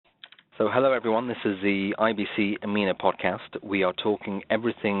So, hello everyone. This is the IBC EMENA podcast. We are talking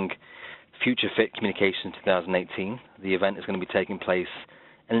everything Future Fit Communication 2018. The event is going to be taking place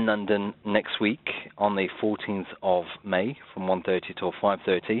in London next week on the 14th of May from 1:30 till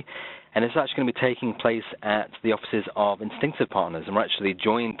 5:30, and it's actually going to be taking place at the offices of Instinctive Partners. And we're actually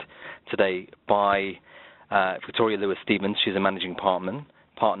joined today by Victoria Lewis-Stevens. She's a managing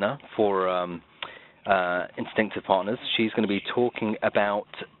partner for Instinctive Partners. She's going to be talking about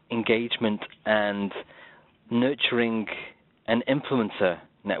engagement and nurturing an influencer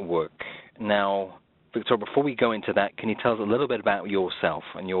network. Now, Victoria, before we go into that, can you tell us a little bit about yourself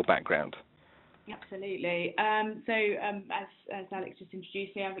and your background? Absolutely. As Alex just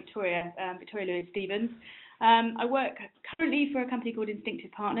introduced me, I'm Victoria Lewis-Stevens. I work currently for a company called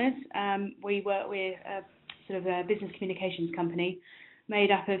Instinctive Partners. We're a business communications company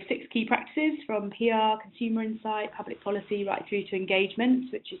made up of 6 key practices, from PR, consumer insight, public policy, right through to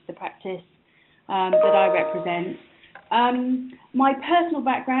engagement, which is the practice that I represent. My personal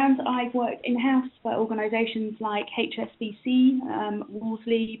background, I've worked in-house for organisations like HSBC,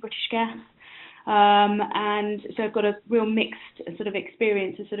 Wolseley, British Gas, and so I've got a real mixed sort of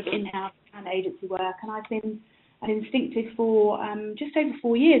experience of sort of in-house and agency work, and I've been at Instinctive for just over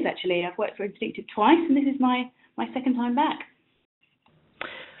 4 years actually. I've worked for Instinctive twice, and this is my second time back.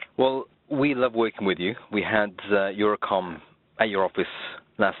 Well, we love working with you. We had Eurocom at your office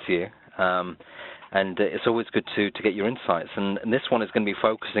last year, and it's always good to get your insights. And this one is going to be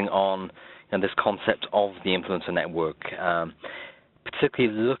focusing on this concept of the influencer network,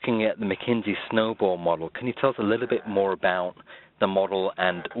 particularly looking at the McKinsey snowball model. Can you tell us a little bit more about the model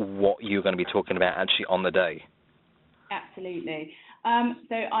and what you're going to be talking about actually on the day? Absolutely.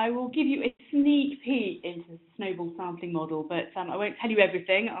 So I will give you a sneak peek into the snowball sampling model, but I won't tell you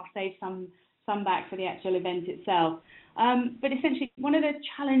everything. I'll save some back for the actual event itself. But essentially, one of the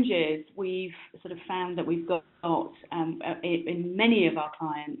challenges we've sort of found that we've got in many of our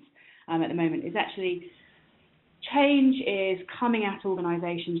clients at the moment is actually change is coming at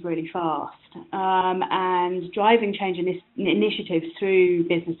organisations really fast, and driving change initiatives through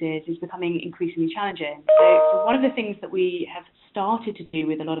businesses is becoming increasingly challenging. So one of the things that we have started to do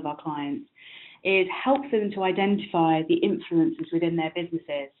with a lot of our clients is help them to identify the influencers within their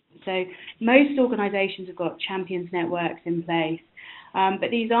businesses. So most organisations have got champions networks in place, but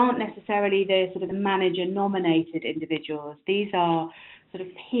these aren't necessarily the sort of the manager-nominated individuals. These are sort of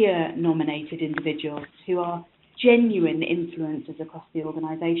peer-nominated individuals who are genuine influencers across the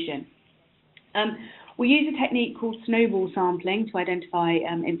organisation. We use a technique called snowball sampling to identify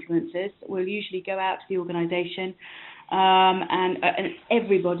influencers. We'll usually go out to the organisation and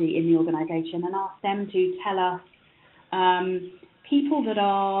everybody in the organisation and ask them to tell us people that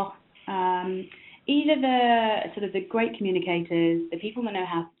are either the great communicators, the people that know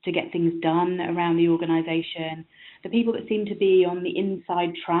how to get things done around the organisation, the people that seem to be on the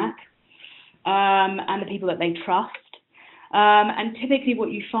inside track, and the people that they trust. And typically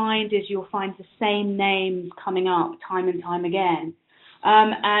what you find is you'll find the same names coming up time and time again,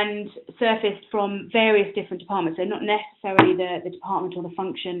 and surfaced from various different departments. So not necessarily the department or the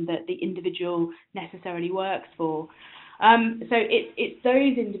function that the individual necessarily works for. So it's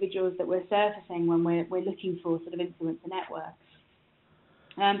those individuals that we're surfacing when we're looking for sort of influencer networks.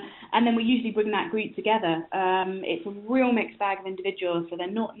 And then we usually bring that group together. It's a real mixed bag of individuals, so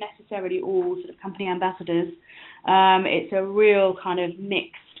they're not necessarily all sort of company ambassadors. It's a real kind of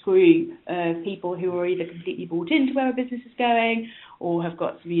mixed group of people who are either completely bought into where a business is going or have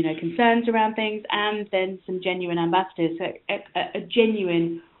got some, concerns around things, and then some genuine ambassadors, so a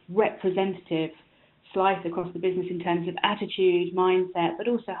genuine representative slice across the business in terms of attitude, mindset, but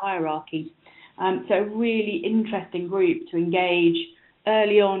also hierarchy. So a really interesting group to engage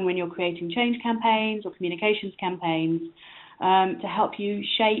early on when you're creating change campaigns or communications campaigns, to help you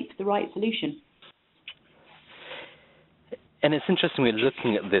shape the right solution. And it's interesting we're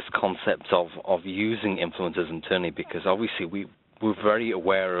looking at this concept of using influencers internally, because obviously we're very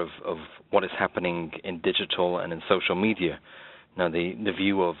aware of what is happening in digital and in social media, the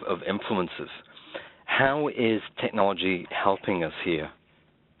view of influencers. How is technology helping us here?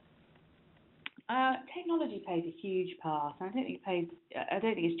 Technology plays a huge part. I don't think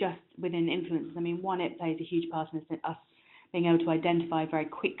it's just within influencers. I mean, one, it plays a huge part in us being able to identify very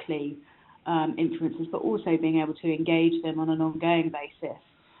quickly influencers, but also being able to engage them on an ongoing basis,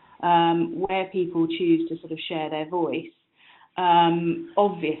 where people choose to sort of share their voice.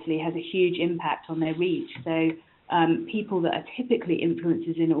 Obviously has a huge impact on their reach. So people that are typically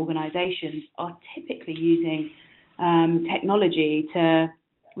influencers in organisations are typically using technology to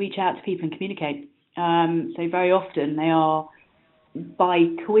reach out to people and communicate. So very often they are by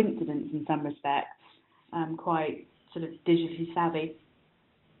coincidence in some respects, quite sort of digitally savvy.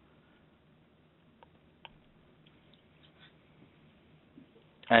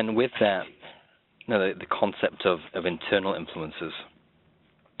 And with that, the concept of internal influencers,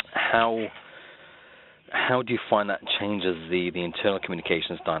 how do you find that changes the internal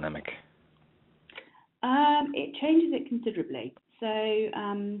communications dynamic? It changes it considerably. So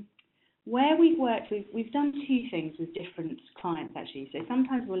where we've worked, we've done two things with different clients actually. So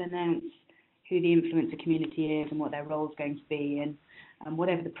sometimes we'll announce who the influencer community is and what their role is going to be, and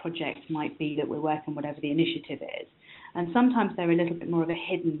whatever the project might be that we're working, whatever the initiative is. And sometimes they're a little bit more of a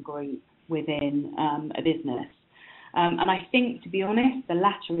hidden group within a business. And I think, to be honest, the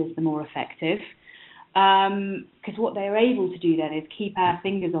latter is the more effective, because what they're able to do then is keep our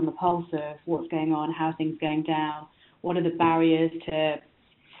fingers on the pulse of what's going on, how things are going down, what are the barriers to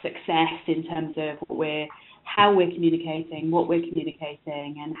success in terms of how we're communicating, what we're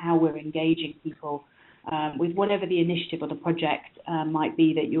communicating, and how we're engaging people with whatever the initiative or the project might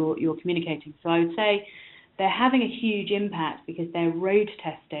be that you're communicating. So I would say they're having a huge impact because they're road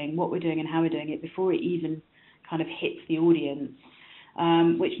testing what we're doing and how we're doing it before it even kind of hits the audience,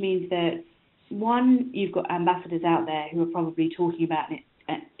 which means that, one, you've got ambassadors out there who are probably talking about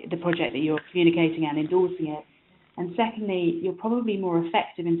the project that you're communicating and endorsing it. And secondly, you're probably more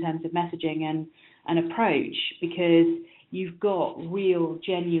effective in terms of messaging and approach because you've got real,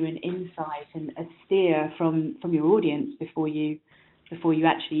 genuine insight and a steer from your audience before you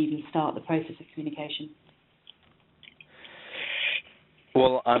actually even start the process of communication.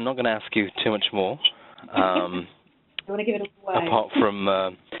 Well, I'm not going to ask you too much more. I want to give it away. Apart from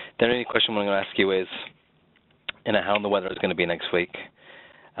the only question I'm going to ask you is, how the weather is going to be next week.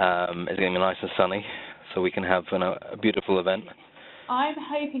 Is it going to be nice and sunny so we can have a beautiful event? I'm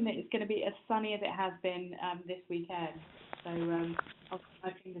hoping that it's going to be as sunny as it has been this weekend. So I'll keep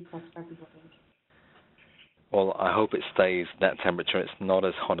my fingers crossed for everybody. Well, I hope it stays that temperature. It's not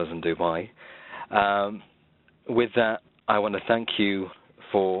as hot as in Dubai. With that, I want to thank you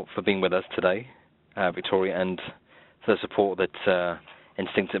for being with us today, Victoria, and for the support that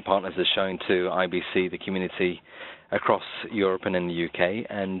Instinctive Partners has shown to IBC, the community across Europe and in the UK.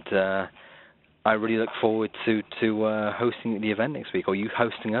 And I really look forward to hosting the event next week, or you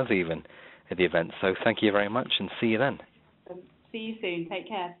hosting us even at the event. So thank you very much, and see you then. See you soon. Take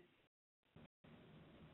care.